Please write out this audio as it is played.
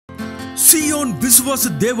Zion விசுவாச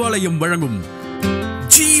தேவாலயம் வழங்கும்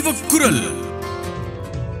ஜீவக்குரல்.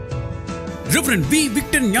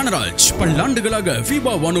 Rev.Victor Gnanaraj பல்லாண்டுகளாக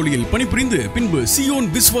ஃபீபா வானொலியில் பணிபுரிந்து பின்பு சியோன்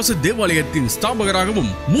விசுவாச தேவாலயத்தின் ஸ்தாபகராகவும்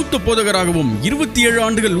மூத்த போதகராகவும் 27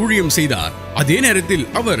 ஆண்டுகள் ஊழியம் செய்தார். அதே நேரத்தில்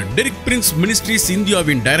அவர் டெரிக் பிரின்ஸ் மினிஸ்ட்ரீஸ்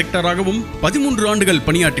இந்தியாவின் டைரக்டராகவும் 13 ஆண்டுகள்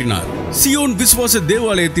பணியாற்றினார். சியோன் விசுவாச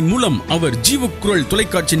தேவாலயத்தின் மூலம் அவர் ஜீவக்குரல்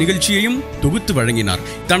தொலைக்காட்சி நிகழ்ச்சியையும் தொகுத்து வழங்கினார்.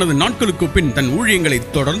 தனது நாட்களுக்கு பின் தன் ஊழியங்களை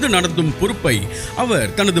தொடர்ந்து நடத்தும் பொறுப்பை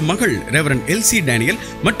அவர் தனது மகள் ரெவரண்ட் எல்சி டேனியல்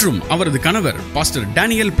மற்றும் அவரது கணவர் பாஸ்டர்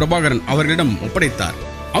டேனியல் பிரபாகரன் அவர்களிடம் ஒப்படைத்தார்.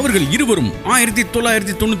 அவர்கள் இருவரும்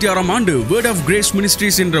 1996 ஆண்டு வேர்ட் ஆஃப் கிரேஸ்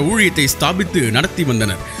மினிஸ்ட்ரீஸ் என்ற ஊழியத்தை ஸ்தாபித்து நடத்தி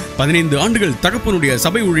வந்தனர். 15 ஆண்டுகள் தகப்பனுடைய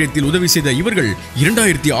சபை ஊழியத்தில் உதவி செய்த இவர்கள்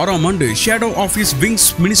 2006 ஆண்டு shadow of his wings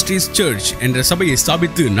ministries search என்ற சபையை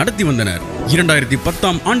ஸ்தாபித்து நடத்தி வந்தனர்.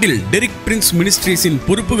 2010 ஆண்டில் டெரிக் பிரின்ஸ் மினிஸ்ட்ரீஸின்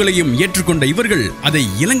பொறுப்புகளையும் ஏற்றுக்கொண்ட இவர்கள் அதை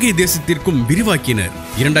இலங்கை தேசத்திற்கும் விரிவாக்கினர்.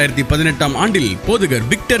 2018 ஆண்டில் போதகர்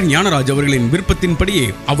விக்டர் ஞானராஜ் அவர்களின் விருப்பத்தின்படியே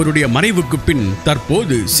அவருடைய மறைவுக்கு பின்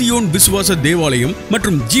தற்போது சியோன் விசுவாச தேவாலயம்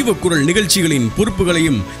மற்றும் ஜீவக்குரல் நிகழ்ச்சிகளின்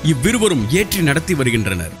பொறுப்புகளையும் இவ்விருவரும் ஏற்றி நடத்தி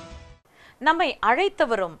வருகின்றனர். நம்மை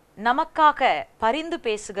அழைத்தவரும் நமக்காக பரிந்து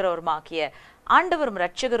பேசுகிறவருமாகிய ஆண்டவரும்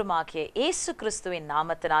இரட்சகருமாகிய இயேசு கிறிஸ்துவின்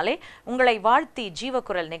நாமத்தினாலே உங்களை வாழ்த்தி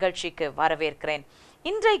ஜீவக்குரல் நிகழ்ச்சிக்கு வரவேற்கிறேன்.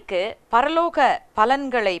 இன்றைக்கு பரலோக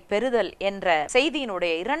பலன்களை பெறுதல் என்ற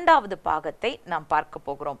செய்தியினுடைய 2வது பாகத்தை நாம் பார்க்க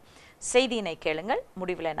போகிறோம். செய்தியினை கேளுங்கள்,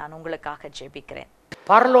 முடிவில் நான் உங்களுக்காக ஜெபிக்கிறேன்.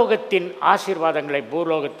 பரலோகத்தின் ஆசீர்வாதங்களை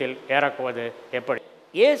பூலோகத்தில் இறக்குவது எப்படி?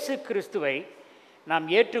 இயேசு கிறிஸ்துவை நாம்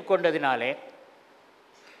ஏற்றுக்கொண்டதினாலே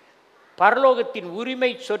பரலோகத்தின் உரிமை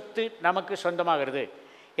சொத்து நமக்கு சொந்தமாகிறது.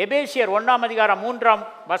 எபேசியர் 1 அதிகாரம்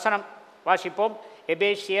 3 வாசிப்போம்.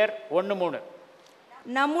 எபேசியர் 1:3.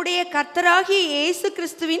 நம்முடைய கர்த்தராகிய இயேசு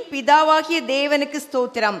கிறிஸ்துவின் பிதாவாகிய தேவனுக்கு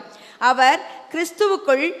ஸ்தோத்திரம். அவர்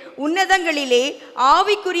கிறிஸ்துவுக்குள் உன்னதங்களிலே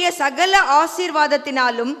ஆவிக்குரிய சகல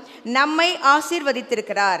ஆசீர்வாதத்தினாலும் நம்மை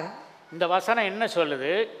ஆசீர்வதித்திருக்கிறார். இந்த வசனம் என்ன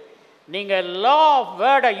சொல்லுது? நீங்கள் லா ஆஃப்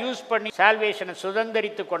வேர்டை யூஸ் பண்ணி சால்வேஷனை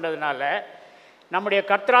சுதந்திரித்து கொண்டதுனால நம்முடைய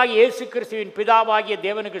கர்த்தராகிய இயேசு கிறிஸ்துவின் பிதாவாகிய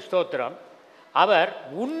தேவனுக்கு ஸ்தோத்திரம். அவர்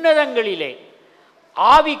உன்னதங்களிலே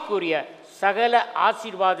ஆவிக்குரிய சகல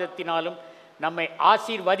ஆசீர்வாதத்தினாலும் நம்மை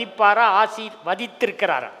ஆசீர்வதிப்பாரா?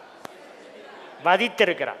 ஆசீர்வதித்திருக்கிறாரா?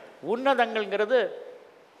 வதித்திருக்கிறார். உன்னதங்கள்ங்கிறது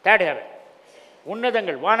தேர்ட் ஹெவன்.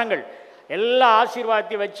 உன்னதங்கள், வானங்கள், எல்லா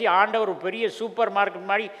ஆசீர்வாதத்தையும் வச்சு ஆண்டவர் ஒரு பெரிய சூப்பர் மார்க்கெட்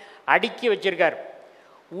மாதிரி அடுக்கி வச்சிருக்கார்.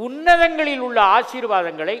 உன்னதங்களில் உள்ள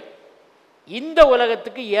ஆசீர்வாதங்களை இந்த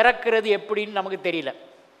உலகத்துக்கு இறக்குறது எப்படின்னு நமக்கு தெரியல.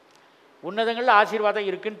 உன்னதங்களில் ஆசீர்வாதம்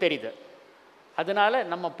இருக்குன்னு தெரியுது. அதனால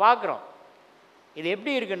நம்ம பார்க்குறோம். இது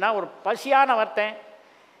எப்படி இருக்குன்னா, ஒரு பசியான வர்த்தன்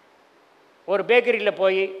ஒரு பேக்கரியில்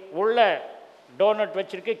போய் உள்ள டோனட்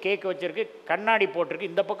வச்சுருக்கு, கேக் வச்சுருக்கு, கண்ணாடி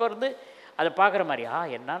போட்டிருக்கு, இந்த பக்கம் இருந்து அதை பார்க்குற மாதிரி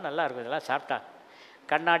என்ன நல்லா இருக்கும் இதெல்லாம் சாப்பிட்டா.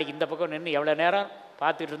 கண்ணாடிக்கு இந்த பக்கம் நின்று எவ்வளோ நேரம்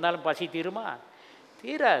பார்த்துட்டு இருந்தாலும் பசி தீருமா?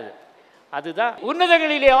 தீராது. அதுதான்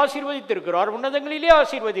உன்னதங்களிலே ஆசீர்வதித்திருக்கிறோர், உன்னதங்களிலே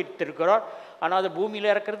ஆசீர்வதித்திருக்கிறோர். ஆனால் அது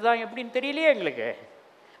பூமியில் இறக்குறது தான் எப்படின்னு தெரியலையே எங்களுக்கு.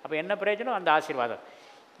 அப்போ என்ன பிரயோஜனம்? அந்த ஆசீர்வாதம்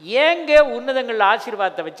ஏங்க உன்னதங்களில்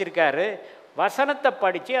ஆசீர்வாதத்தை வச்சுருக்காரு? வசனத்தை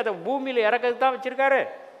படித்து அதை பூமியில் இறக்கிறது தான் வச்சுருக்காரு.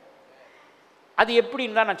 அது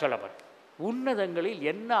எப்படின்னு தான் நான் சொல்ல போகிறேன். உன்னதங்களில்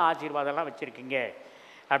என்ன ஆசீர்வாதம்லாம் வச்சுருக்கீங்க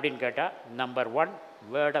அப்படின்னு கேட்டால், நம்பர் 1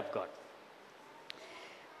 வேர்ட் ஆஃப் காட்.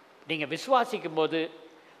 நீங்கள் விசுவாசிக்கும் போது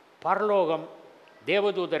பரலோகம்,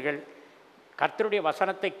 தேவதூதர்கள், கர்த்தருடைய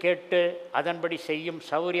வசனத்தை கேட்டு அதன்படி செய்யும்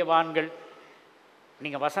சௌரியவான்கள்,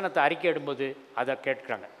 நீங்கள் வசனத்தை அறிக்கையிடும்போது அதை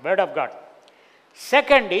கேட்குறாங்க. Word of God.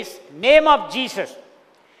 Second is name of Jesus.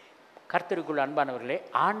 கர்த்தருக்குள் அன்பானவர்களே,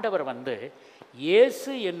 ஆண்டவர்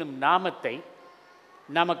இயேசு என்னும் நாமத்தை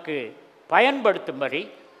நமக்கு பயன்படுத்தும்படி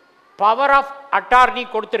பவர் ஆஃப் அட்டார்னி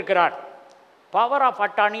கொடுத்துருக்கிறார். Power of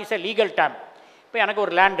attorney is a legal term. இப்போ எனக்கு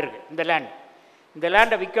ஒரு லேண்ட் இருக்குது. இந்த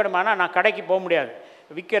லேண்டை விற்கணுமானா நான் கடைக்கு போக முடியாது,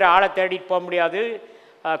 விற்கிற ஆளை தேடிட்டு போக முடியாது,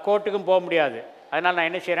 கோர்ட்டுக்கும் போக முடியாது. அதனால் நான்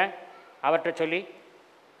என்ன செய்கிறேன்? அவர்கிட்ட சொல்லி,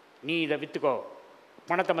 நீ இதை விற்றுக்கோ,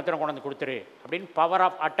 பணத்தை மாத்திரம் கொண்டு வந்து கொடுத்துரு அப்படின்னு பவர்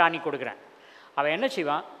ஆஃப் அட்டார்னி கொடுக்குறேன். அவன் என்ன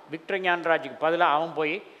செய்வான்? விக்டர் ஞானராஜுக்கு பதிலாக அவன்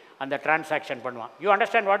போய் அந்த டிரான்சாக்ஷன் பண்ணுவான். You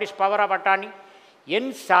understand what is power of attorney?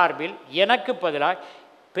 என் சார்பில் எனக்கு பதிலாக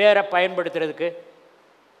பேரை பயன்படுத்துறதுக்கு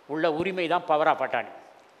உள்ள உரிமை தான் பவர் ஆஃப் அட்டார்னி.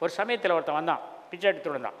 ஒரு சமயத்தில் ஒருத்தன் வந்தான், பிச்சை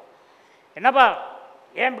எடுத்துட்டு வந்தான். என்னப்பா,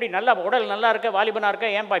 ஏன் இப்படி நல்லா உடல் நல்லா இருக்க, வாலிபனாக இருக்க,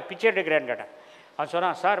 ஏன்பா பிச்சை எடுக்கிறேன்னு கேட்டேன். அவன்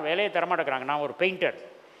சொன்னான், சார் வேலையை தரமாட்டேங்கிறாங்க, நான் ஒரு பெயிண்டர்,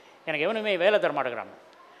 எனக்கு எவனுமே வேலை தரமாட்டேங்கிறாங்க.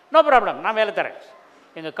 நோ ப்ராப்ளம், நான் வேலை தரேன்.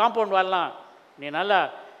 எங்கள் காம்பவுண்ட் வால்லாம் நீ நல்லா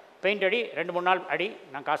பெயிண்ட் அடி, 2-3 நாள் அடி,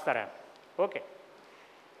 நான் காசு தரேன். ஓகே.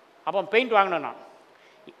 அப்போ பெயிண்ட் வாங்கினேன். நான்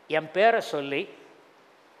என் பேரை சொல்லி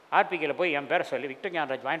ஆர்பிக்கில் போய் என் பேரை சொல்லி விக்டர்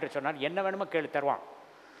ஞானராஜ் வாங்கிட்டு சொன்னார். என்ன வேணுமோ கேளு தருவான்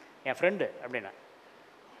என் ஃப்ரெண்டு அப்படின்னா.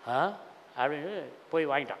 அப்படின்னு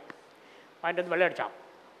போய் வாங்கிட்டான். வாங்கிட்டு வந்து வெள்ளையடிச்சான்.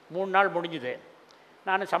 3 நாள் முடிஞ்சுது.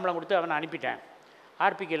 நானும் சம்பளம் கொடுத்து அவனை அனுப்பிட்டேன்.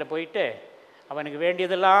 ஆர்பிகேயில் போயிட்டு அவனுக்கு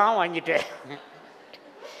வேண்டியதெல்லாம் வாங்கிட்டேன்.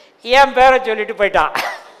 என் பேரை சொல்லிட்டு போயிட்டான்.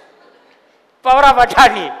 பவரா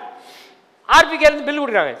பட்டாணி. ஆர்பிகேலேருந்து பில்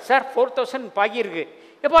கொடுக்குறாங்க. சார் 4000 பாக்கி இருக்குது.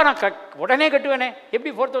 எப்போ நான் உடனே கட்டுவேனே,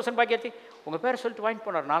 எப்படி 4000 பாக்கி ஆச்சு? உங்கள் பேரை சொல்லிட்டு வாங்கிட்டு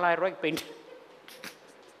போனார் 4000 ரூபாய்க்கு பெயிண்ட்.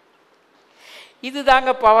 இது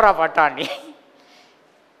தாங்க பவரா பட்டாணி.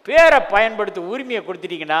 பேரை பயன்படுத்தி உரிமையை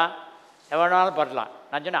கொடுத்துட்டிங்கன்னா எவ்வளோனாலும் பண்ணலாம்.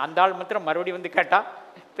 நான் சொன்னேன், அந்த ஆள் மாத்திரம் மறுபடியும் வந்து கேட்டால்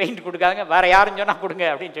பெயிண்ட் கொடுக்காதுங்க, வேறு யாரும் சொன்னால் கொடுங்க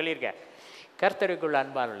அப்படின்னு சொல்லியிருக்கேன். கர்த்தருக்குள்ள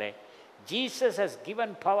அன்பார்களே, Jesus has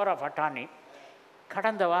given power of attorney.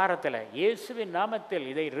 கடந்த வாரத்தில் இயேசுவின் நாமத்தில்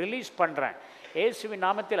இதை ரிலீஸ் பண்ணுறேன், இயேசுவின்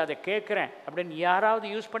நாமத்தில் அதை கேட்குறேன் அப்படின்னு யாராவது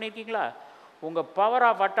யூஸ் பண்ணியிருக்கீங்களா? உங்கள் பவர்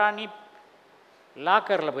ஆஃப் அட்டார்னி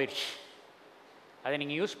லாக்கரில் போயிடுச்சு, அதை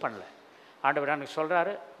நீங்கள் யூஸ் பண்ணல. ஆண்டவர் எனக்கு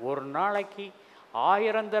சொல்கிறாரு, ஒரு நாளைக்கு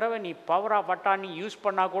 1000 தடவை நீ பவர் ஆஃப் அட்டார்னி யூஸ்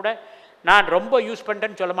பண்ணால் கூட நான் ரொம்ப யூஸ்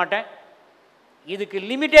பண்ணிட்டேன்னு சொல்ல மாட்டேன். இதுக்கு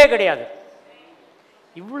லிமிட்டே கிடையாது.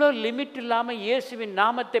 இவ்வளோ லிமிட் இல்லாமல் இயேசுவின்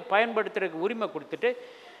நாமத்தை பயன்படுத்துறதுக்கு உரிமை கொடுத்துட்டு,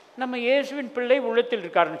 நம்ம இயேசுவின் பிள்ளை உள்ளத்தில்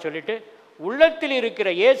இருக்காருன்னு சொல்லிட்டு, உள்ளத்தில் இருக்கிற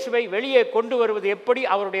இயேசுவை வெளியே கொண்டு வருவது எப்படி?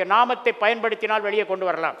 அவருடைய நாமத்தை பயன்படுத்தினால் வெளியே கொண்டு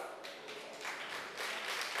வரலாம்.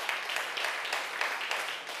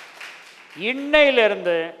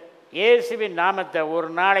 இன்னையிலிருந்து இயேசுவின் நாமத்தை ஒரு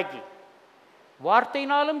நாளைக்கு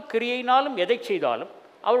வார்த்தையினாலும் கிரியையினாலும் எதை செய்தாலும்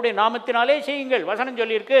அவருடைய நாமத்தினாலே செய்யுங்கள். வசனம்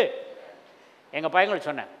சொல்லியிருக்கு. எங்கள் பையன்கள்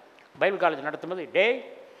சொன்னேன், பைபிள் காலேஜ் நடத்தும்போது, டே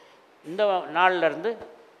இந்த நாள்லேருந்து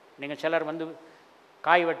நீங்கள் சிலர் வந்து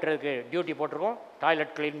காய் வெட்டுறதுக்கு டியூட்டி போட்டிருக்கோம்,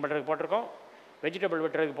 டாய்லெட் க்ளீன் பண்ணுறதுக்கு போட்டிருக்கோம், வெஜிடபிள்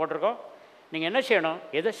வெட்டுறதுக்கு போட்டிருக்கோம். நீங்கள் என்ன செய்யணும்?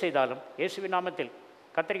 எதை செய்தாலும் இயேசுவின் நாமத்தில்.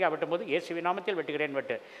 கத்திரிக்காய் வெட்டும்போது இயேசுவின் நாமத்தில் வெட்டுகிறேன்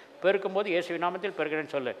வெட்டு, பெருக்கும் போது இயேசுவின் நாமத்தில்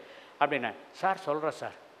பெருக்கிறேன்னு சொல்லு அப்படின்னு. சார் சொல்கிறேன்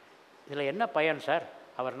சார், இதில் என்ன பயன் சார்?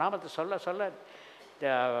 அவர் நாமத்தை சொல்ல சொல்ல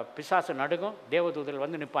பிசாசு நடுங்கும், தேவதூதர்கள்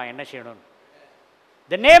வந்து நிற்பான். என்ன செய்யணும்?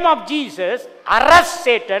 The name of Jesus arrests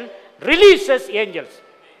Satan, releases angels.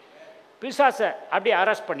 பிசாசை அப்படியே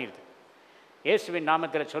அரெஸ்ட் பண்ணிடுது இயேசுவின்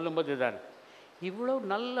நாமத்தில் சொல்லும்போது தான். இவ்வளோ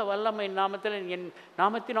நல்ல வல்லமை நாமத்தில், என்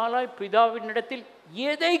நாமத்தினாலாய் பிதாவின் இடத்தில்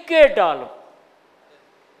எதை கேட்டாலும்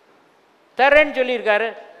தரேன்னு சொல்லியிருக்காரு.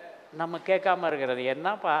 நம்ம கேட்காம இருக்கிறது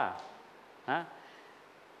என்னப்பா?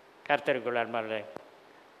 கர்த்தருக்குள்ள அன்பார்களே,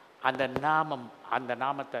 அந்த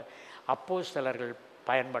நாமத்தை அப்போஸ்தலர்கள்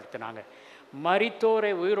பயன்படுத்தினாங்க.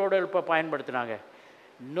 மரித்தோரை உயிரோடு எழுப்ப பயன்படுத்தினாங்க,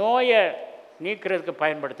 நோயை நீக்கிறதுக்கு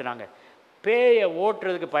பயன்படுத்தினாங்க, பேயை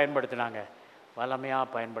ஓட்டுறதுக்கு பயன்படுத்தினாங்க,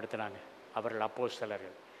 வல்லமையாக பயன்படுத்தினாங்க அவர்கள்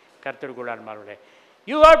அப்போஸ்தலர்கள். கர்த்தருக்குள்ள அன்பார்களே,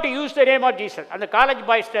 you have to use the name of Jesus. அந்த காலேஜ்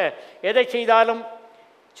பாய்ஸ்ட்டை எதை செய்தாலும்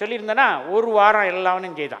சொல்லியிருந்தேன்னா ஒரு வாரம்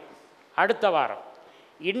எல்லாமே செய்தான். அடுத்த வாரம்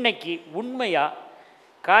இன்னைக்கு உண்மையாக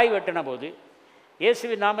காய் வெட்டின போது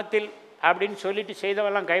இயேசுவின் நாமத்தில் அப்படின்னு சொல்லிட்டு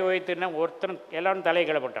செய்தவெல்லாம் கை வைத்துன்னா ஒருத்தரும் எல்லாரும் தலையை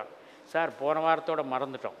கிளப்பட்டான். சார் போன வாரத்தோடு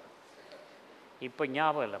மறந்துட்டோம், இப்போ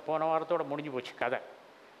ஞாபகம் இல்லை, போன வாரத்தோடு முடிஞ்சு போச்சு கதை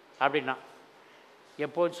அப்படின்னா.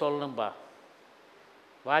 எப்போதும் சொல்லணும்பா,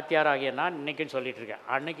 வாத்தியாராகிய நான் இன்றைக்கும் சொல்லிகிட்ருக்கேன்.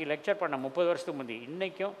 அன்றைக்கி லெக்சர் பண்ண 30 வருஷத்துக்கு முந்தி,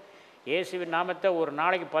 இன்றைக்கும் இயேசுவின் நாமத்தை ஒரு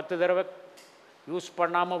நாளைக்கு 10 தடவை யூஸ்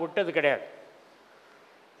பண்ணாமல் விட்டது கிடையாது.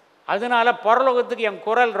 அதனால் பரலோகத்துக்கு என்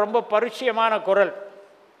குரல் ரொம்ப பரிச்சயமான குரல்.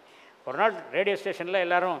 ஒரு நாள் ரேடியோ ஸ்டேஷனில்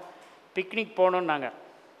எல்லோரும் பிக்னிக் போகணுன்னாங்க.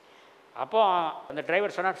 அப்போது அந்த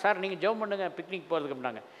டிரைவர் சொன்னார், சார் நீங்கள் ஜெபம் பண்ணுங்க பிக்னிக் போகிறதுக்கு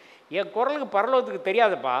அப்படின்னாங்க. என் குரலுக்கு பரலோகத்துக்கு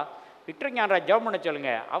தெரியாதுப்பா, விக்டர் ஞானராஜ் ஜெபம் பண்ண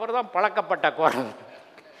சொல்லுங்கள், அவர் தான் பழக்கப்பட்ட குரல்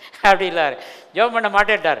அப்படி இல்லார். ஜெபம் பண்ண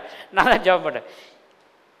மாட்டேன்ட்டார், நான் தான் ஜெபம் பண்ணேன்.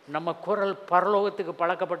 நம்ம குரல் பரலோகத்துக்கு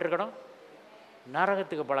பழக்கப்பட்டிருக்கணும்,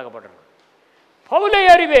 நரகத்துக்கு பழக்கப்பட்டிருக்கணும். பவுலை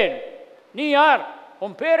அறிவேன், நீ யார்?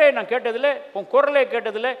 உன் பேரை நான் கேட்டதில்லை, உன் குரலை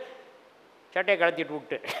கேட்டதில்லை. சட்டையை கலத்திட்டு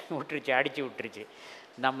விட்டுருச்சு, அடித்து விட்டுருச்சு.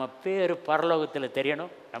 நம்ம பேர் பரலோகத்தில் தெரியணும்,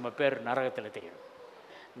 நம்ம பேர் நரகத்தில் தெரியணும்.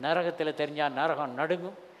 நரகத்தில் தெரிஞ்சால் நரகம்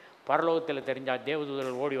நடுங்கும், பரலோகத்தில் தெரிஞ்சால்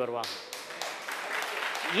தேவதூதர்கள் ஓடி வருவாங்க.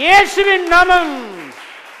 இயேசுவின் நாமம்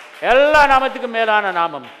எல்லா நாமத்துக்கும் மேலான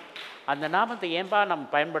நாமம். அந்த நாமத்தை ஏன்பா நம்ம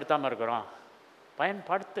பயன்படுத்தாமல் இருக்கிறோம்?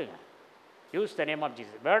 பயன்படுத்துங்க. Use the name of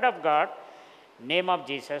Jesus. Word of God, name of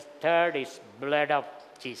Jesus. Third is blood of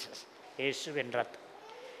Jesus. இயேசுவின் ரத்தம்.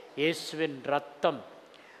 இயேசுவின் ரத்தம்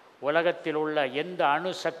உலகத்தில் உள்ள எந்த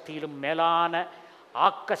அணுசக்தியிலும் மேலான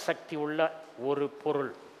ஆக்க சக்தி உள்ள ஒரு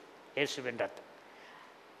பொருள் இயேசுவின் ரத்தம்.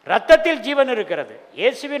 ரத்தத்தில் ஜீவன் இருக்கிறது.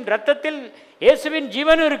 இயேசுவின் ரத்தத்தில் இயேசுவின்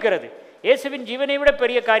ஜீவன் இருக்கிறது. இயேசுவின் ஜீவனை விட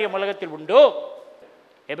பெரிய காரியம் உலகத்தில் உண்டோ?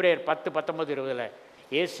 எபிரேயர் 10:19-20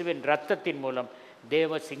 இயேசுவின் ரத்தத்தின் மூலம்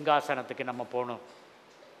தேவ சிங்காசனத்துக்கு நம்ம போகணும்.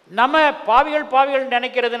 நம்ம பாவிகள்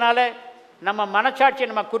நினைக்கிறதுனால, நம்ம மனசாட்சியை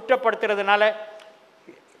நம்ம குற்றப்படுத்துறதுனால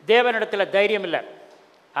தேவனிடத்தில் தைரியம் இல்லை.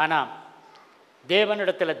 ஆனால்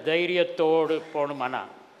தேவனிடத்தில் தைரியத்தோடு போகணுமானா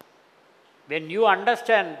when you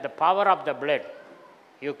understand the power of the blood,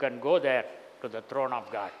 you can go there to the throne of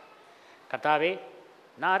God. கர்த்தாவே,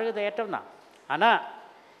 நான் அருகதை ஏற்றம் தான், ஆனால்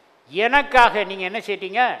எனக்காக நீங்கள் என்ன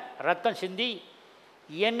செய்யிட்டீங்க? ரத்தம் சிந்தி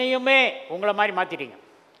என்னையுமே உங்களை மாதிரி மாற்றிட்டீங்க.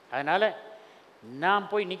 அதனால் நான்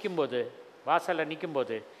போய் நிற்கும்போது, வாசலில்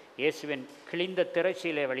நிற்கும்போது, இயேசுவின் கிழிந்த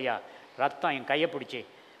திரைச்சீலை வழியாக ரத்தம் என் கையை பிடிச்சி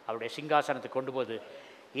அவருடைய சிங்காசனத்தை கொண்டு போது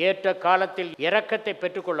ஏற்ற காலத்தில் இரக்கத்தை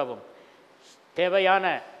பெற்றுக்கொள்ளவும் தேவையான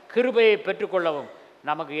கிருபையை பெற்றுக்கொள்ளவும்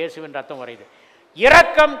நமக்கு இயேசுவின் ரத்தம் வரையுது.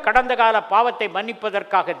 இரக்கம் கடந்த கால பாவத்தை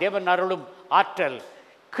மன்னிப்பதற்காக தேவன் அருளும் ஆற்றல்,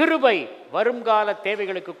 கிருபை வருங்கால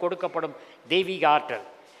தேவைகளுக்கு கொடுக்கப்படும் தெய்வீக ஆற்றல்.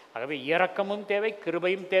 ஆகவே இரக்கமும் தேவை,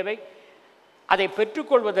 கிருபையும் தேவை. அதை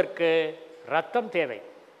பெற்றுக்கொள்வதற்கு ரத்தம் தேவை.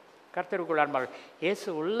 கர்த்தருக்குள் அன்பாளர், இயேசு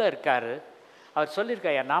உள்ளே இருக்கார். அவர்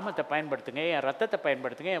சொல்லியிருக்கார், என் நாமத்தை பயன்படுத்துங்க, என் ரத்தத்தை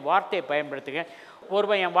பயன்படுத்துங்க, என் வார்த்தையை பயன்படுத்துங்க.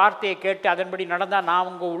 ஒருவன் என் வார்த்தையை கேட்டு அதன்படி நடந்தால் நான்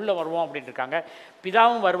உங்கள் உள்ளே வருவோம் அப்படின்னு இருக்காங்க.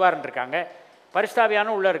 பிதாவும் வருவார்ன்னு இருக்காங்க.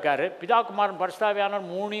 பரிசுத்தாவியானவர் உள்ளே இருக்கார். பிதா, குமாரன், பரிசுத்தாவியானவர்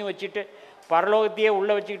மூணையும் வச்சுட்டு பரலோகத்தையே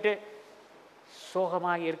உள்ளே வச்சுக்கிட்டு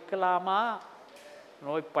சோகமாக இருக்கலாமா,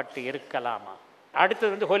 நோய்பட்டு இருக்கலாமா?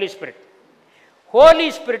 அடுத்தது ஹோலி ஸ்பிரிட். ஹோலி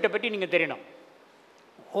ஸ்பிரிட்டை பற்றி நீங்கள் தெரியணும்.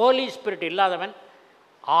 ஹோலி ஸ்பிரிட் இல்லாதவன்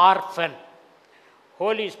ஆர்ஃபன்.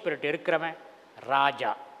 ஹோலி ஸ்பிரிட் இருக்கிறவன்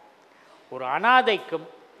ராஜா. ஒரு அனாதைக்கும்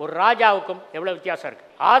ஒரு ராஜாவுக்கும் எவ்வளோ வித்தியாசம்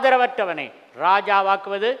இருக்குது. ஆதரவற்றவனை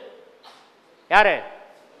ராஜாவாக்குவது யார்?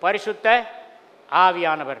 பரிசுத்த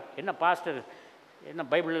ஆவியானவர். என்ன பாஸ்டர், என்ன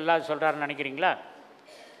பைபிள் இல்லாத சொல்கிறாருன்னு நினைக்கிறீங்களா?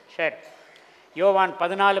 சரி, யோவான்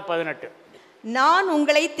 14:18. நான்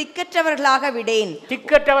உங்களை திக்கற்றவர்களாக விடேன்.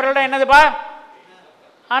 திக்கற்றவர்கள் என்னதுப்பா?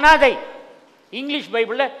 அனாதை. இங்கிலீஷ்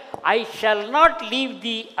பைபிளில் ஐ shall not leave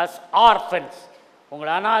the as orphans.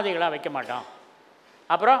 உங்களை அனாதைகளாக வைக்க மாட்டோம்.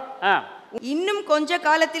 அப்புறம் இன்னும் கொஞ்ச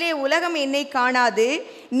காலத்திலே உலகம் என்னை காணாது,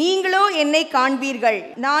 நீங்களோ என்னை காண்பீர்கள்.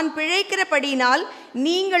 நான் பிழைக்கிறபடியினால்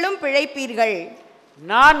நீங்களும் பிழைப்பீர்கள்.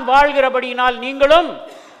 நான் வாழ்கிறபடியினால் நீங்களும்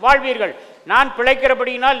வாழ்வீர்கள். நான்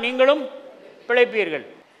பிழைக்கிறபடியினால் நீங்களும் பிழைப்பீர்கள்.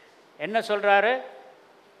 என்ன சொல்றாரு?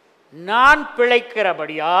 நான்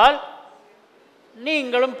பிழைக்கிறபடியால்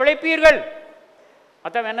நீங்களும் பிழைப்பீர்கள்.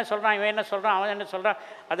 மற்றவன் என்ன சொல்கிறான், இவன் என்ன சொல்கிறான், அவன் என்ன சொல்கிறான்,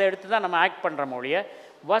 அதை எடுத்து தான் நம்ம ஆக்ட் பண்ணுறோம் ஒழிய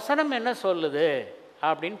வசனம் என்ன சொல்லுது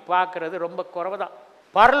அப்படின்னு பார்க்குறது ரொம்ப குறைவு தான்.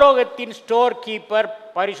 பரலோகத்தின் ஸ்டோர் கீப்பர்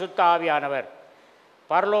பரிசுத்த ஆவியானவர்.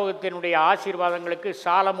 பரலோகத்தினுடைய ஆசீர்வாதங்களுக்கு,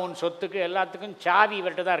 சாலமோன் சொத்துக்கு, எல்லாத்துக்கும் சாவி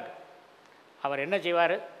இவர்கிட்ட தான் இருக்குது. அவர் என்ன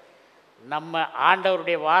செய்வார்? நம்ம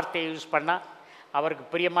ஆண்டவருடைய வார்த்தையை யூஸ் பண்ணால், அவருக்கு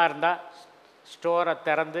பிரியமாக இருந்தால் ஸ்டோரை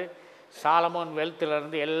திறந்து சாலமோன்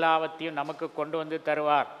வெல்த்திலிருந்து எல்லாவற்றையும் நமக்கு கொண்டு வந்து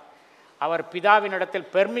தருவார். அவர் பிதாவினிடத்தில்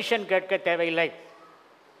பெர்மிஷன் கேட்க தேவையில்லை.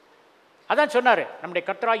 அதான் சொன்னார், நம்முடைய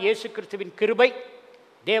கர்த்தராகிய இயேசு கிறிஸ்துவின் கிருபை,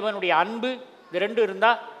 தேவனுடைய அன்பு, இது ரெண்டும்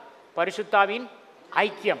இருந்தால் பரிசுத்தாவின்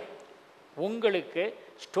ஐக்கியம். உங்களுக்கு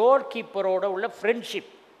ஸ்டோர் கீப்பரோட உள்ள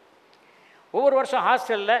ஃப்ரெண்ட்ஷிப். ஒவ்வொரு வருஷம்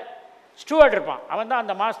ஹாஸ்டலில் ஸ்டூவர்ட் இருப்பான். அவன் தான்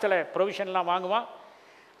அந்த மாதத்தில் ப்ரொவிஷன்லாம் வாங்குவான்.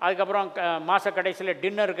 அதுக்கப்புறம் மாத கடைசியில்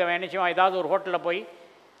டின்னருக்கு வேணிச்சுவான். ஏதாவது ஒரு ஹோட்டலில் போய்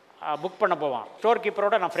புக் பண்ண போவான். ஸ்டோர்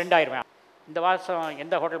கீப்பரோட நான் ஃப்ரெண்ட் ஆயிடுவேன். இந்த வருஷம்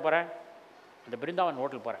எந்த ஹோட்டல் போகிறேன்? இந்த பிருந்தாவன்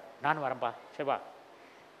ஹோட்டல் போகிறேன். நான் வரேன்ப்பா. சரிப்பா.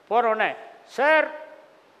 போகிறோடனே, சார்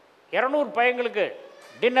 200 பையங்களுக்கு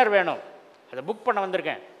டின்னர் வேணும், அதை புக் பண்ண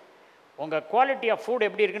வந்திருக்கேன். உங்கள் குவாலிட்டி ஆஃப் ஃபுட்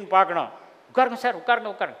எப்படி இருக்குன்னு பார்க்கணும். உட்காருங்க சார், உட்காருங்க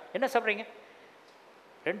உட்காருங்க. என்ன சாப்பிட்றீங்க?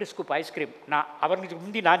 2 ஸ்கூப் ஐஸ்கிரீம். நான் அவங்களுக்கு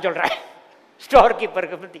முந்தி நான் சொல்கிறேன், ஸ்டோர்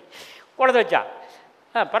கீப்பருக்கு முந்தி குழந்தை வச்சா.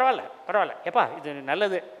 பரவாயில்ல பரவாயில்ல, எப்பா இது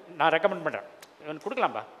நல்லது, நான் ரெக்கமெண்ட் பண்ணுறேன், இவனுக்கு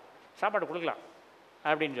கொடுக்கலாம்ப்பா, சாப்பாடு கொடுக்கலாம்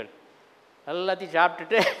அப்படின்னு சொல்லி எல்லாத்தையும்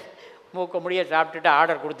சாப்பிட்டுட்டு மூக்க முடிய சாப்பிட்டுட்டு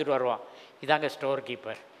ஆர்டர் கொடுத்துட்டு வருவான். இதாங்க ஸ்டோர்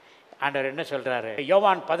கீப்பர். ஆண்டவர் என்ன சொல்றாரு?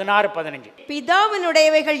 யோவான் 16:15,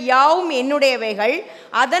 பிதாவினுடையவைகள் யாவும் என்னுடையவைகள்,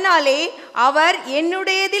 அதனாலே அவர்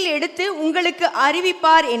என்னுடையதில் எடுத்து உங்களுக்கு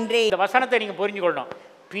அறிவிப்பார் என்றே. இந்த வசனத்தை நீங்க புரிஞ்சுக்கொள்ளணும்.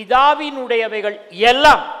 பிதாவினுடையவைகள்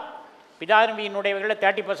எல்லாம், பிதாவினுடையவைகள்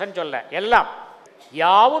 30% சொல்ல, எல்லாம்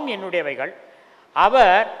யாவும் என்னுடையவைகள்,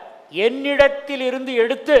 அவர் என்னிடத்தில் இருந்து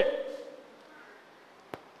எடுத்து,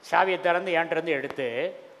 சாவியை திறந்து என்கிட்ட எடுத்து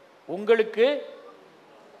உங்களுக்கு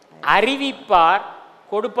அறிவிப்பார்,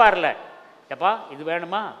 கொடுப்பார்ல. எப்பா இது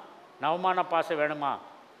வேணுமா, நவமான பாசம் வேணுமா,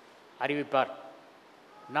 அறிவிப்பார்.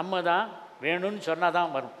 நம்ம தான் வேணும்னு சொன்னால்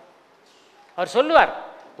தான் வரும். அவர் சொல்லுவார்,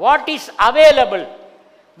 what is available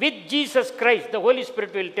with Jesus Christ, the Holi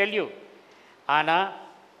spirit will tell you. ஆனால்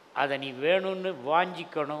அதை நீ வேணும்னு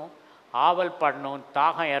வாஞ்சிக்கணும், ஆவல் படணும்,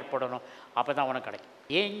 தாகம் ஏற்படணும், அப்போ தான் உனக்கு கிடைக்கும்.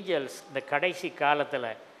 ஏஞ்சல்ஸ் இந்த கடைசி காலத்தில்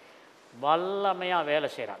வல்லமையாக வேலை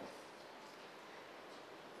செய்கிறாங்க.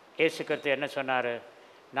 இயேசு கிறிஸ்து என்ன சொன்னார்?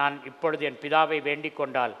 நான் இப்பொழுது என் பிதாவை வேண்டிக்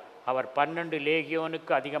கொண்டால் அவர் 12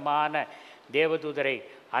 லேகியோனுக்கு அதிகமான தேவதூதரை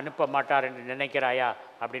அனுப்ப மாட்டார் என்று நினைக்கிறாயா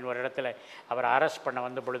அப்படின்னு ஒரு இடத்துல அவர் அரெஸ்ட் பண்ண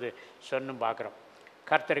வந்த பொழுது சொன்னும் பார்க்குறோம்.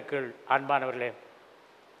 கர்த்தருக்குள் அன்பானவர்களே,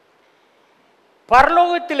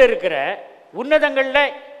 பரலோகத்தில் இருக்கிற உன்னதங்களில்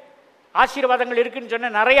ஆசீர்வாதங்கள் இருக்குன்னு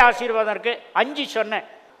சொன்ன, நிறைய ஆசீர்வாதம் இருக்கு. 5 சொன்னேன்.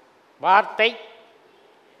 வார்த்தை,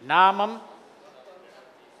 நாமம்,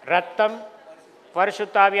 இரத்தம்,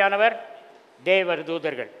 பரிசுத்தாவியானவர், தேவர்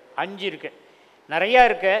தூதர்கள். 5 இருக்கு. நிறையா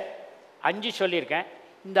இருக்கு. 5 சொல்லியிருக்கேன்.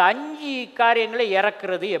 இந்த 5 காரியங்களை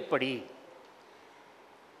இறக்குறது எப்படி?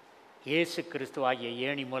 இயேசு கிறிஸ்துவாகிய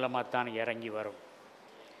ஏணி மூலமாக தான் இறங்கி வரும்.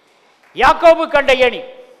 யாக்கோபு கண்ட ஏணி,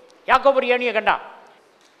 யாக்கோபு ஒரு ஏணியை கண்டான்.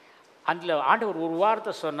 அதில் ஆண்டவர் ஒரு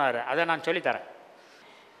வார்த்தை சொன்னார், அதை நான் சொல்லித்தரேன்.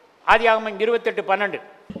 ஆதியாகமம் 28:12.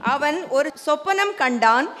 அவன் ஒரு சொப்பனம்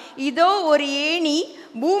கண்டான். இதோ ஒரு ஏணி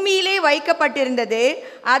பூமியிலே வைக்கப்பட்டிருந்தது,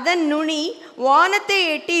 அதன் நுனி வானத்தை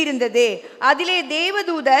எட்டி இருந்தது, அதிலே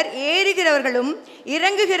தேவதூதர் ஏறுகிறவர்களும்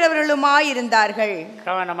இறங்குகிறவர்களுமாயிருந்தார்கள்.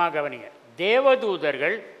 கவனமாக கவனிங்க.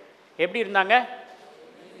 தேவதூதர்கள் எப்படி இருந்தாங்க?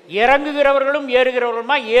 இறங்குகிறவர்களும்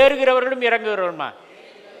ஏறுகிறவர்களுமா, ஏறுகிறவர்களும் இறங்குகிறவர்களுமா?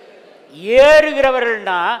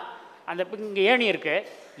 ஏறுகிறவர்கள்னா அந்த இங்கே ஏணி இருக்கு,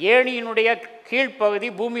 ஏணியினுடைய கீழ்ப்பகுதி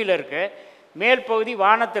பூமியில் இருக்கு, மேல் பகுதி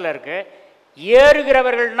வானத்தில் இருக்கு.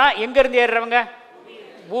 ஏறுகிறவர்கள்னா எங்கேருந்து ஏறுறவங்க?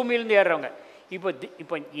 பூமியிலேருந்து ஏறுறவங்க.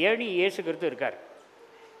 இப்போ ஏணி இயேசு கிறிஸ்து இருக்கார்,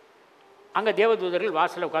 அங்கே தேவதூதர்கள்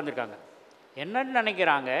வாசலில் உட்காந்துருக்காங்க. என்னன்னு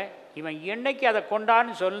நினைக்கிறாங்க? இவன் என்னைக்கு அதை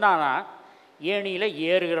கொண்டான்னு சொன்னானா ஏணியில்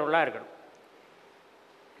ஏறுகிறவர்களாக இருக்கணும்.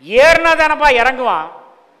 ஏறினா தானப்பா இறங்குவான்.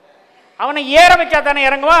 அவனை ஏற வச்சா தானே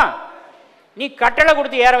இறங்குவான். நீ கட்டளை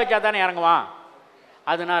கொடுத்து ஏற வச்சா தானே இறங்குவான்.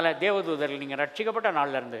 அதனால தேவதூதர்கள், நீங்கள் ரட்சிக்கப்பட்ட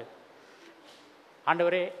நாள்லேருந்து,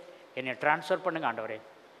 ஆண்டவரே என்னை ட்ரான்ஸ்ஃபர் பண்ணுங்க ஆண்டவரே.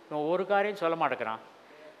 இவன் ஒரு காரியம் சொல்ல மாட்டேங்கிறான்.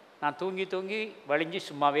 நான் தூங்கி தூங்கி வலிஞ்சு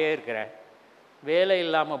சும்மாவே இருக்கிறேன், வேலை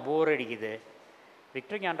இல்லாமல் போர் அடிக்குது,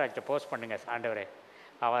 விக்டர் ஞானராஜை போஸ்ட் பண்ணுங்க ஆண்டவரே,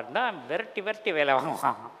 அவர் தான் விரட்டி விரட்டி வேலை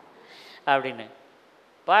வாங்குவான் அப்படின்னு.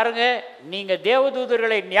 பாருங்கள், நீங்கள்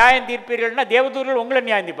தேவதூதர்களை நியாயம் தீர்ப்பீர்கள்னா தேவதூதர்கள் உங்களை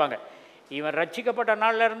நியாயம் தீர்ப்பாங்க. இவன் ரட்சிக்கப்பட்ட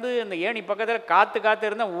நாள்லேருந்து இந்த ஏணி பக்கத்தில் காத்து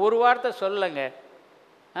இருந்தால் ஒரு வார்த்தை சொல்லலைங்க.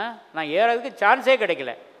 நான் ஏறதுக்கு சான்ஸே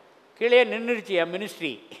கிடைக்கல, கீழே நின்றுச்சு என்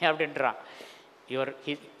மினிஸ்ட்ரி அப்படின்றான்.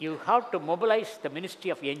 You have to mobilise the ministry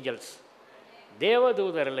of Angeles.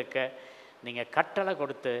 தேவதூதர்களுக்கு நீங்கள் கட்டளை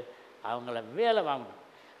கொடுத்து அவங்கள வேலை வாங்கணும்.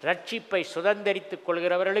 ரட்சிப்பை சுதந்திரித்து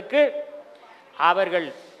கொள்கிறவர்களுக்கு அவர்கள்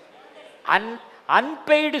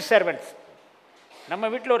அன்பெய்டு சர்வெண்ட்ஸ். நம்ம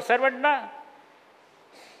வீட்டில் ஒரு சர்வெண்ட்னா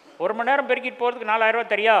 1 மணி நேரம் பெருக்கிட்டு போகிறதுக்கு 4000 ரூபா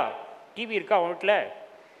தெரியா, டிவி இருக்கா அவன் வீட்டில்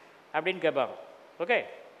அப்படின்னு கேட்பாங்க. ஓகே,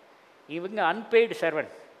 இவங்க unpaid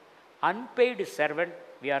servant. Unpaid servant,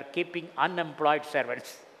 we are keeping unemployed servants.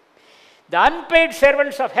 The unpaid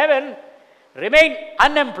servants of heaven remain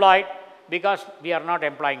unemployed because we are not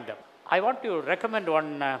employing them. I want to recommend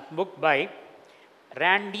one book by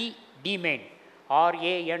Randy Demain,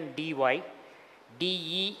 RANDY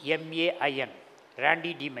DEMAIN,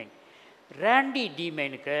 Randy Demain. ராண்டி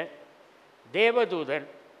டீமைனுக்கு தேவதூதன்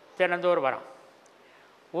தினந்தோறும் வரான்.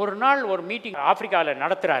 ஒரு நாள் ஒரு meeting ஆப்பிரிக்காவில்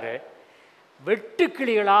நடத்துகிறாரு.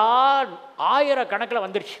 வெட்டுக்கிளிகளால் 1000 கணக்கில்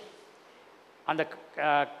வந்துருச்சு அந்த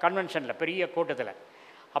கன்வென்ஷனில், பெரிய கூட்டத்தில்.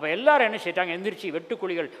 அப்போ எல்லோரும் என்ன செய்யிட்டாங்க? எந்திரிச்சு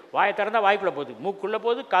வெட்டுக்குழிகள் வாயை திறந்தால் வாய்க்குள்ளே போகுது, மூக்குள்ளே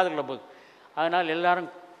போகுது, காதுக்குள்ளே போகுது. அதனால் எல்லோரும்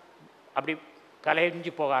அப்படி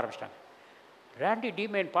கலைஞ்சி போக ஆரம்பிச்சிட்டாங்க. ராண்டி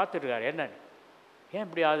டீமைன் பார்த்துருக்காரு, என்ன ஏன்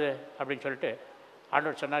இப்படி ஆகுது அப்படின்னு சொல்லிட்டு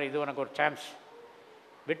ஆண்டவர் சொன்னார், இது உனக்கு ஒரு சான்ஸ்.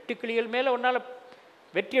 வெட்டுக்கிளிகள் மேலே உன்னால்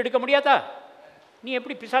வெற்றி எடுக்க முடியாதா? நீ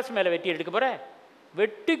எப்படி பிசாசு மேலே வெற்றி எடுக்க போகிற?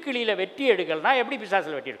 வெட்டுக்கிளியில் வெற்றி எடுக்கலனா எப்படி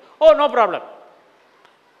பிசாசில் வெற்றி எடுக்கும்? ஓ, நோ ப்ராப்ளம்.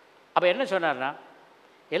 அப்போ என்ன சொன்னார்னா,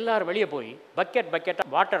 எல்லோரும் வெளியே போய் பக்கெட்டாக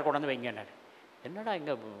வாட்டர் கொண்டு வந்து வைங்கன்னார். என்னடா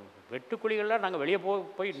இங்கே வெட்டுக்குழிகள்லாம் நாங்கள் வெளியே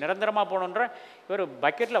போய் நிரந்தரமாக போகணுன்ற இவர்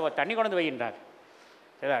பக்கெட்டில் தண்ணி கொண்டு வந்து வைக்கின்றார்.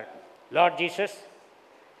 Lord Jesus,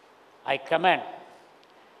 I command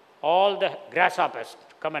all the grasshoppers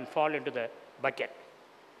to come and fall into the bucket.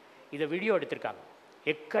 இதை வீடியோ எடுத்திருக்காங்க.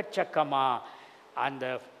 எக்கச்சக்கமாக அந்த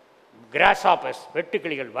கிராஸ்ஹாப்பர்ஸ்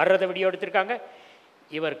வெட்டுக்கிளிகள் வர்றதை வீடியோ எடுத்திருக்காங்க.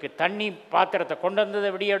 இவருக்கு தண்ணி பாத்திரத்தை கொண்டு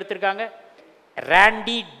வந்ததை வீடியோ எடுத்திருக்காங்க.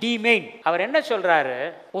 ராண்டி டீமெயின் அவர் என்ன சொல்கிறாரு,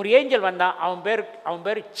 ஒரு ஏஞ்சல் வந்தான், அவன்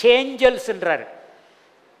பேர் சேஞ்சல்ஸ்ன்றாரு.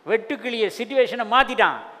 வெட்டுக்கிளிய சிச்சுவேஷனை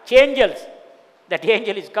மாற்றிட்டான். சேஞ்சல்ஸ், தட்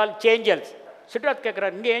ஏஞ்சல் இஸ் கால் சேஞ்சல்ஸ். சிட்ராத்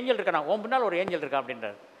கேட்குறாரு, இங்கே ஏஞ்சல் இருக்கானா? உன் பின்னால் ஒரு ஏஞ்சல் இருக்கா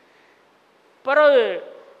அப்படின்றாரு. பிறகு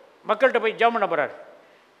மக்கள்கிட்ட போய் ஜெபம் பண்ண போகிறார்.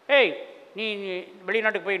 ஏய், நீ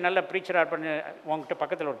வெளிநாட்டுக்கு போய் நல்ல ப்ரீச்சராக பண்ணு, உங்ககிட்ட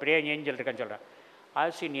பக்கத்தில் ஒரு பெரிய ஏஞ்சல் இருக்கான்னு சொல்கிறேன்.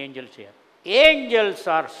 I've seen angels here. Angels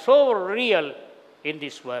are so real in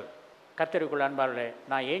this world. கர்த்தருக்குள் அன்பார்களே,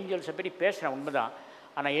 நான் ஏஞ்சல்ஸை பற்றி பேசுகிறேன் உண்மைதான்,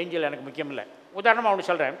 ஆனால் ஏஞ்சல் எனக்கு முக்கியம் இல்லை. உதாரணமாக ஒன்று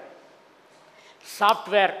சொல்கிறேன்.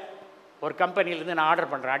 சாஃப்ட்வேர் ஒரு கம்பெனிலேருந்து நான்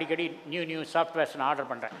ஆர்டர் பண்ணுறேன், அடிக்கடி நியூ சாஃப்ட்வேர்ஸ் நான்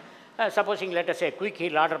ஆர்டர் பண்ணுறேன். Supposing latest quick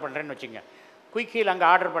heel order பண்ணுறேன்னு வச்சுங்க. குயிக் ஹீல் அங்கே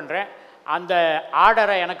ஆர்டர் பண்ணுறேன். அந்த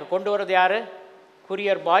ஆர்டரை எனக்கு கொண்டு வரது யார்?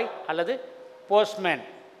 குரியர் பாய் அல்லது போஸ்ட்மேன்,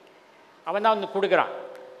 அவன் தான் வந்து கொடுக்குறான்.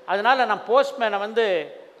 அதனால் நான் போஸ்ட்மேனை வந்து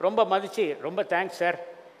ரொம்ப மதித்து, ரொம்ப தேங்க்ஸ் சார்,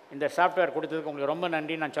 இந்த சாஃப்ட்வேர் கொடுத்ததுக்கு உங்களுக்கு ரொம்ப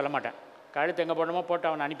நன்றின்னு நான் சொல்ல மாட்டேன். கழுத்து எங்கே போடணுமோ போட்டு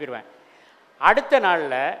அவனை அனுப்பிடுவேன். அடுத்த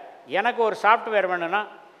நாளில் எனக்கு ஒரு சாஃப்ட்வேர் வேணும்னா,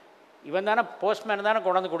 இவன் தானே போஸ்ட்மேன் தானே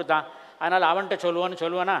கொண்டு வந்து கொடுத்தான், அதனால் அவன்கிட்ட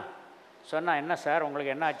சொல்லுவானா? சொன்னால் என்ன சார்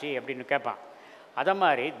உங்களுக்கு என்ன ஆச்சு அப்படின்னு கேட்பான். அதை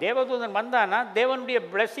மாதிரி தேவதூதன் வந்தான்னா தேவனுடைய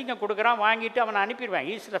பிளெஸ்ஸிங்கை கொடுக்குறான், வாங்கிட்டு அவனை அனுப்பிடுவேன்.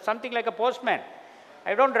 Is something like a postman.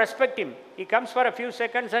 I don't respect him. He comes for a few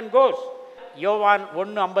seconds and கோஸ். யோவான்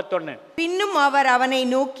 1:51. பின்னும் அவர் அவனை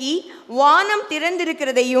நோக்கி, வானம்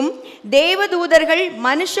திறந்திருக்கிறதையும் தேவதூதர்கள்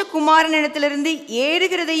மனுஷகுமாரனிடத்திலிருந்து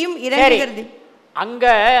ஏறுகிறதையும் இறங்குகிறது. அங்க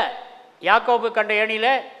யாக்கோபு கண்ட ஏணியில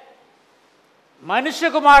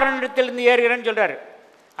மனுஷகுமாரனிடத்திலிருந்து ஏறுகிறேன்னு சொல்றாரு.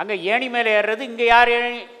 அங்க ஏணி மேலே ஏறுறது, இங்க யார்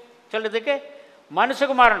ஏணி சொல்றதுக்கு?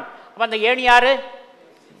 மனுஷகுமாரன். அப்ப அந்த ஏணி யாரு?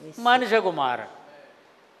 மனுஷகுமாரன்.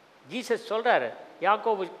 ஜீசஸ் சொல்றாரு,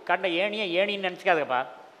 யாக்கோபு கண்ட ஏணியை ஏணின்னு நினச்சிக்காதப்பா,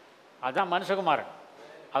 அதுதான் மனுஷகுமாரன்.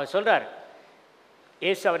 அவர் சொல்றார்,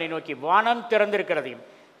 இயேசு அவனை நோக்கி, வானம் திறந்திருக்கிறதையும்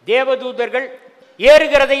தேவதூதர்கள்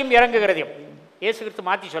ஏறுகிறதையும் இறங்குகிறதையும். இயேசு கிறிஸ்து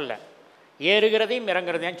மாற்றி சொல்ல, ஏறுகிறதையும்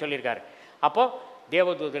இறங்குறதையும் சொல்லியிருக்காரு. அப்போது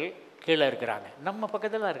தேவதூதர்கள் கீழே இருக்கிறாங்க, நம்ம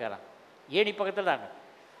பக்கத்தில் தான் இருக்கிறாங்க, ஏணி பக்கத்தில் தாங்க.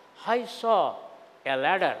 ஐ saw a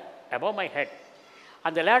ladder above my head.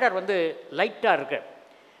 அந்த லேடர் வந்து லைட்டாக இருக்கு.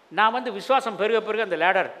 நான் வந்து விசுவாசம் பெருக பெருக அந்த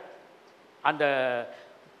லேடர், அந்த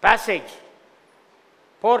பேசேஜ்,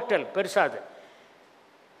 போர்ட்டல் பெருசாது.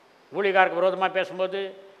 ஊழிகாருக்கு விரோதமாக பேசும்போது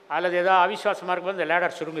அல்லது ஏதாவது அவிசுவாசமாக இருக்கும்போது இந்த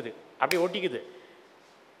லேடர் சுருங்குது, அப்படி ஒட்டிக்குது,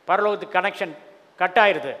 பரலோகத்துக்கு கனெக்ஷன் கட்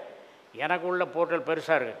ஆயிடுது. எனக்கு உள்ள போர்ட்டல்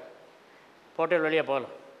பெருசாக இருக்குது, போர்ட்டல் வெளியே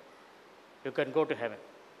போகலாம். You can go to heaven,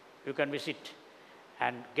 you can visit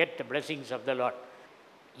and get the blessings of the Lord.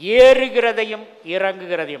 ஏறுகிறதையும்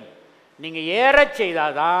இறங்குகிறதையும் நீங்கள் ஏறச்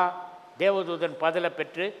செய்தால் தான் தேவதூதன் பதிலை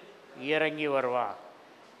பெற்று இறங்கி வருவான்.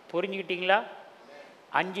 புரிஞ்சுக்கிட்டீங்களா?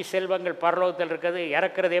 5 செல்வங்கள் பரலோகத்தில் இருக்கிறது.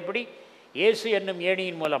 இறக்கிறது எப்படி? இயேசு என்னும்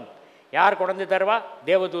ஏணியின் மூலம். யார் கொண்டு தருவா?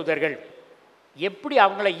 தேவதூதர்கள். எப்படி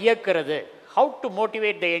அவங்கள இயக்கிறது? How to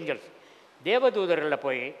motivate the Angeles? தேவதூதர்களில்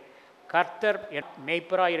போய், கர்த்தர்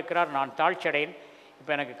மேய்ப்பராக இருக்கிறார், நான் தாழ்ச்சடையேன்,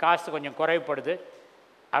 இப்போ எனக்கு காசு கொஞ்சம் குறைப்படுது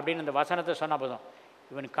அப்படின்னு இந்த வசனத்தை சொன்னால் போதும்.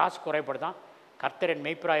 இவனுக்கு காசு குறைப்படுதான், கர்த்தர் என்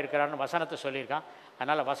மேய்ப்பராக இருக்கிறார்னு வசனத்தை சொல்லியிருக்கான்,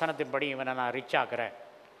 அதனால் வசனத்தின்படி இவனை நான் ரிச் ஆக்குறேன்,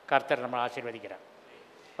 கர்த்தர் நம்மளை ஆசீர்வதிக்கிறார்.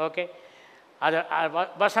 ஓகே, அது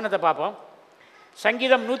வசனத்தை பார்ப்போம்.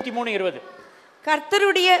 சங்கீதம் 103:20.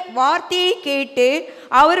 கர்த்தருடைய வார்த்தையை கேட்டு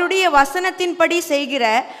அவருடைய வசனத்தின்படி செய்கிற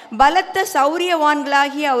பலத்த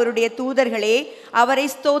சௌரியவான்களாகிய அவருடைய தூதர்களே, அவரை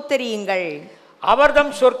ஸ்தோத்தரியுங்கள்.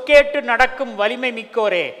 அவர்தம் சொற்கேட்டு நடக்கும் வலிமை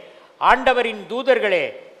மிக்கோரே, ஆண்டவரின் தூதர்களே,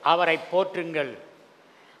 அவரை போற்றுங்கள்.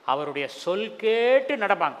 அவருடைய சொல் கேட்டு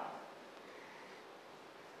நடப்பாங்க.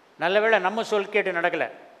 நல்ல வேளை நம்ம சொல் கேட்டு நடக்கலை.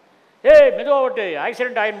 மெதுவாகட்டு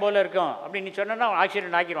ஆக்சிடென்ட் ஆகும் போல இருக்கும் அப்படின்னு நீ சொன்னா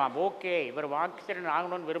ஆக்சிடென்ட் ஆக்கிடுவான். ஓகே, இவர் ஆக்சிடென்ட்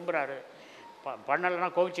ஆகணும்னு விரும்புகிறாரு, பண்ணலைன்னா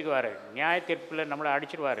கோவிச்சுக்குவார், நியாய தீர்ப்பில் நம்மளை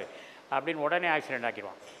அடிச்சிடுவார் அப்படின்னு உடனே ஆக்சிடென்ட்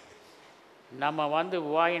ஆக்கிடுவான். நம்ம வந்து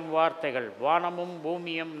வாயின் வார்த்தைகள், வானமும்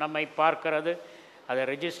பூமியும் நம்மை பார்க்கிறது, அதை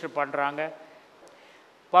ரெஜிஸ்டர் பண்ணுறாங்க.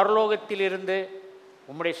 பரலோகத்திலிருந்து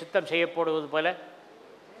உம்முடைய சித்தம் செய்யப்படுவது போல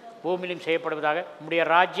பூமியிலும் செய்யப்படுவதாக, உம்முடைய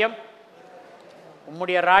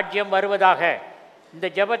ராஜ்யம் வருவதாக. இந்த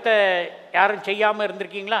ஜெபத்தை யாரும் செய்யாமல்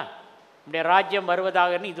இருந்திருக்கீங்களா? உம்முடைய ராஜ்யம்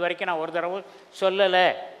வருவதாகன்னு இது வரைக்கும் நான் ஒரு தடவை சொல்லலை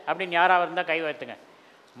அப்படின்னு யாராவது இருந்தால் கை வைத்துங்க.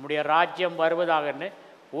 உம்முடைய ராஜ்யம் வருவதாகன்னு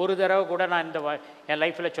ஒரு தடவை கூட நான் என்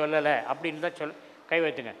லைஃப்பில் சொல்லலை அப்படின்னு தான் கை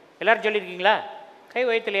வைத்துங்க. எல்லோரும் சொல்லியிருக்கீங்களா? கை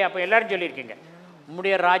வைத்தலையா? அப்போ எல்லோரும் சொல்லியிருக்கீங்க.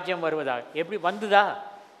 உம்முடைய ராஜ்யம் வருவதாக. எப்படி வந்துதா?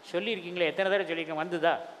 சொல்லியிருக்கீங்களே, எத்தனை தடவை சொல்லியிருக்கீங்க?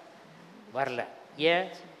 வந்துதா? வரல. ஏன்?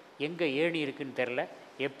 எங்கே ஏணி இருக்குதுன்னு தெரில,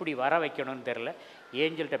 எப்படி வர வைக்கணும்னு தெரில,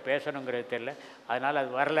 ஏஞ்சல்கிட்ட பேசணுங்கிறது தெரில, அதனால்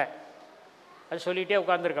அது வரல. அது சொல்லிகிட்டே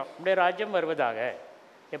உட்காந்துருக்கோம். உம்முடைய ராஜ்யம் வருவதாக.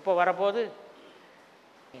 எப்போ வரப்போகுது?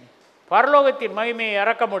 பரலோகத்தின் மகிமையை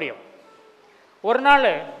இறக்க முடியும். ஒரு நாள்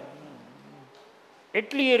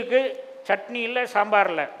இட்லி இருக்குது, சட்னி இல்லை,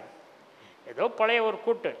 சாம்பார் இல்லை, ஏதோ பழைய ஒரு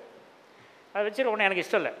கூட்டு, அதை வச்சுட்டு ஒன்று எனக்கு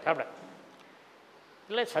இஷ்டம் இல்லை சாப்பிட.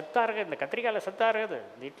 இல்லை சத்தாக இருக்குது, இந்த கத்திரிக்காயில் சத்தாக இருக்குது,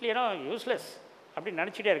 இந்த இட்லினா யூஸ்லெஸ் அப்படின்னு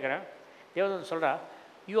நினச்சிட்டே இருக்கிறேன். தேவதூதன் சொல்கிறா,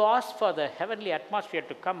 you ask for the heavenly atmosphere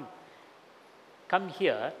to come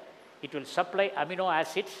here, it will supply amino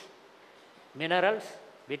acids, minerals,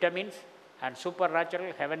 vitamins and super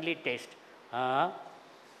natural heavenly taste.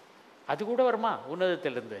 அது கூட வருமா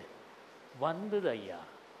உன்னதத்திலிருந்து? வந்தது ஐயா.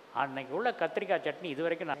 அன்னைக்கு உள்ள கத்திரிக்காய் சட்னி இது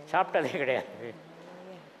வரைக்கும் நான் சாப்பிட்டதே கிடையாது.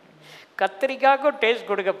 கத்திரிக்காய்க்கும் டேஸ்ட்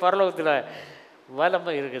கொடுக்க பரலோகத்தில்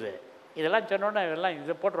வளமை இருக்குது. இதெல்லாம் சொன்னோன்னா இதெல்லாம்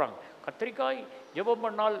இதை போட்டுருவாங்க. கத்திரிக்காய் ஜெபம்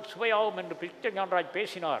பண்ணால் சுவையாகும் என்று விக்டர் ஞானராஜ்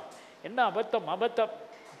பேசினார். என்ன அபத்தம்!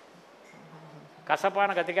 கசப்பான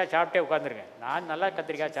கத்திரிக்காய் சாப்பிட்டே உட்காந்துருங்க. நான் நல்லா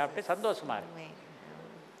கத்திரிக்காய் சாப்பிட்டு சந்தோஷமாக இருக்கேன்.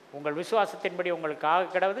 உங்கள் விசுவாசத்தின்படி உங்களுக்கு ஆக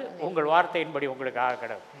கிடவுது, உங்கள் வார்த்தையின்படி உங்களுக்கு ஆக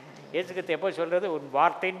கிடவுது. இயேசுக்கு எப்போ சொல்கிறது? உன்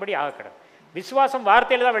வார்த்தையின்படி ஆக கிடவு. விசுவாசம்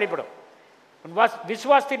வார்த்தையில் தான் வெளிப்படும். உன்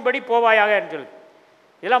விசுவாசத்தின்படி போவாயாக என்று சொல்லு.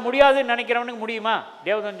 இதெல்லாம் முடியாதுன்னு நினைக்கிறவனுக்கு முடியுமா?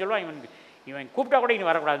 தேவதன் சொல்லுவான், இவன் கூப்பிட்டா கூட இனி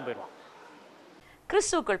வரக்கூடாதுன்னு போயிடுவான்.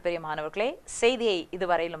 கிறிஸ்துவுக்குள் பிரியமானவர்களே, செய்தியை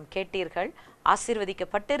இதுவரையிலும் கேட்டீர்கள்,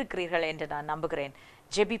 ஆசீர்வதிக்கப்பட்டிருக்கிறீர்கள் என்று நான் நம்புகிறேன்.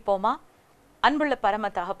 ஜெபிப்போமா? அன்புள்ள பரம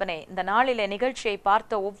தகப்பனே, இந்த நாளிலே நிகழ்ச்சியை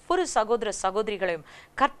பார்த்த ஒவ்வொரு சகோதர சகோதரிகளையும்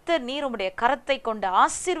கர்த்தர் நீர் உம்முடைய கரத்தை கொண்டு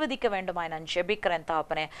ஆசீர்வதிக்க வேண்டுமாய் நான் ஜெபிக்கிறேன்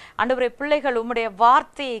தகப்பனே. ஆண்டவரே, பிள்ளைகள் உம்முடைய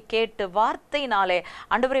வார்த்தையை கேட்டு வார்த்தையினாலே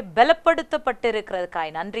ஆண்டவரே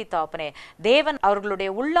பலப்படுத்தப்பட்டிருக்கிறதுக்காய் நன்றி தகப்பனே. தேவன்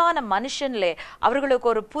அவர்களுடைய உள்ளான மனுஷனிலே அவர்களுக்கு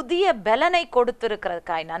ஒரு புதிய பலனை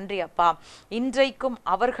கொடுத்திருக்கிறதுக்காய் நன்றி அப்பா. இன்றைக்கும்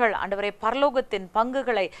அவர்கள் ஆண்டவரே பரலோகத்தின்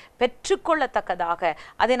பங்குகளை பெற்றுக்கொள்ளத்தக்கதாக,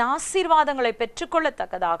 அதன் ஆசீர்வாதங்களை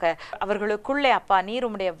பெற்றுக்கொள்ளத்தக்கதாக அவர்களுக்கு அப்பா நீர்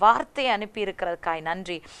உம்முடைய வார்த்தையை அனுப்பி இருக்கிறதுக்காய்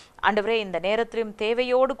நன்றி ஆண்டவரே. இந்த நேரத்திலும்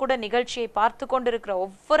தேவையோடு கூட நிகழ்ச்சியை பார்த்து கொண்டிருக்கிற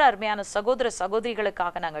ஒவ்வொரு அருமையான சகோதர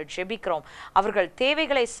சகோதரிகளுக்காக நாங்கள் ஜெபிக்கிறோம். அவர்கள்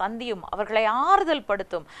தேவைகளை சந்தியும், அவர்களை ஆறுதல்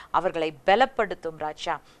படுத்தும், அவர்களை பலப்படுத்தும்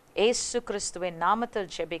ராஜா. இயேசு கிறிஸ்துவின்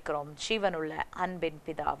நாமத்தில் ஜெபிக்கிறோம் ஜீவனுள்ள அன்பின்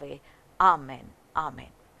பிதாவே, ஆமென்,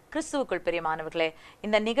 ஆமென். கிறிஸ்துவுக்குள் பிரியமானவர்களே,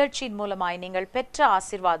 இந்த நிகழ்ச்சியின் மூலமாய் நீங்கள் பெற்ற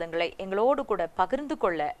ஆசீர்வாதங்களை எங்களோடு கூட பகிர்ந்து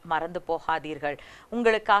கொள்ள மறந்து போகாதீர்கள்.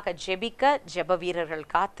 உங்களுக்காக ஜெபிக்க ஜெப வீரர்கள்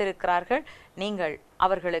காத்திருக்கிறார்கள். நீங்கள்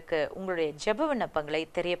அவர்களுக்கு உங்களுடைய ஜெப விண்ணப்பங்களை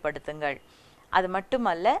தெரியப்படுத்துங்கள். அது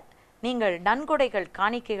மட்டுமல்ல, நீங்கள் நன்கொடைகள்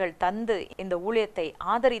காணிக்கைகள் தந்து இந்த ஊழியத்தை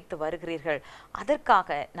ஆதரித்து வருகிறீர்கள். அதற்காக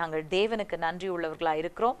நாங்கள் தேவனுக்கு நன்றி உள்ளவர்களாக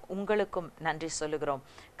இருக்கிறோம். உங்களுக்கும் நன்றி சொல்லுகிறோம்.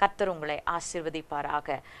 கர்த்தர் உங்களை ஆசீர்வதிப்பாராக.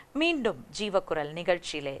 மீண்டும் ஜீவக்குரல்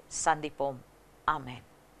நிகழ்ச்சியிலே சந்திப்போம். ஆமென்.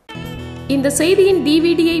 இந்த செய்தியின்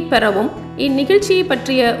டிவிடியை பெறவும் இந்நிகழ்ச்சியை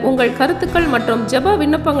பற்றிய உங்கள் கருத்துக்கள் மற்றும் ஜெப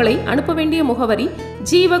விண்ணப்பங்களை அனுப்ப வேண்டிய முகவரி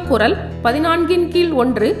ஜீவக்குரல்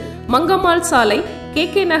 14/1 மங்கம்மாள் சாலை,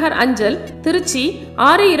 KK நகர் அஞ்சல், திருச்சி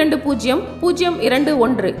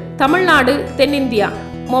 620021, தமிழ்நாடு, தென்னிந்தியா.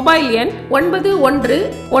 மொபைல் எண்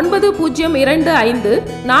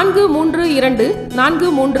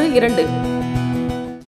 919025432432.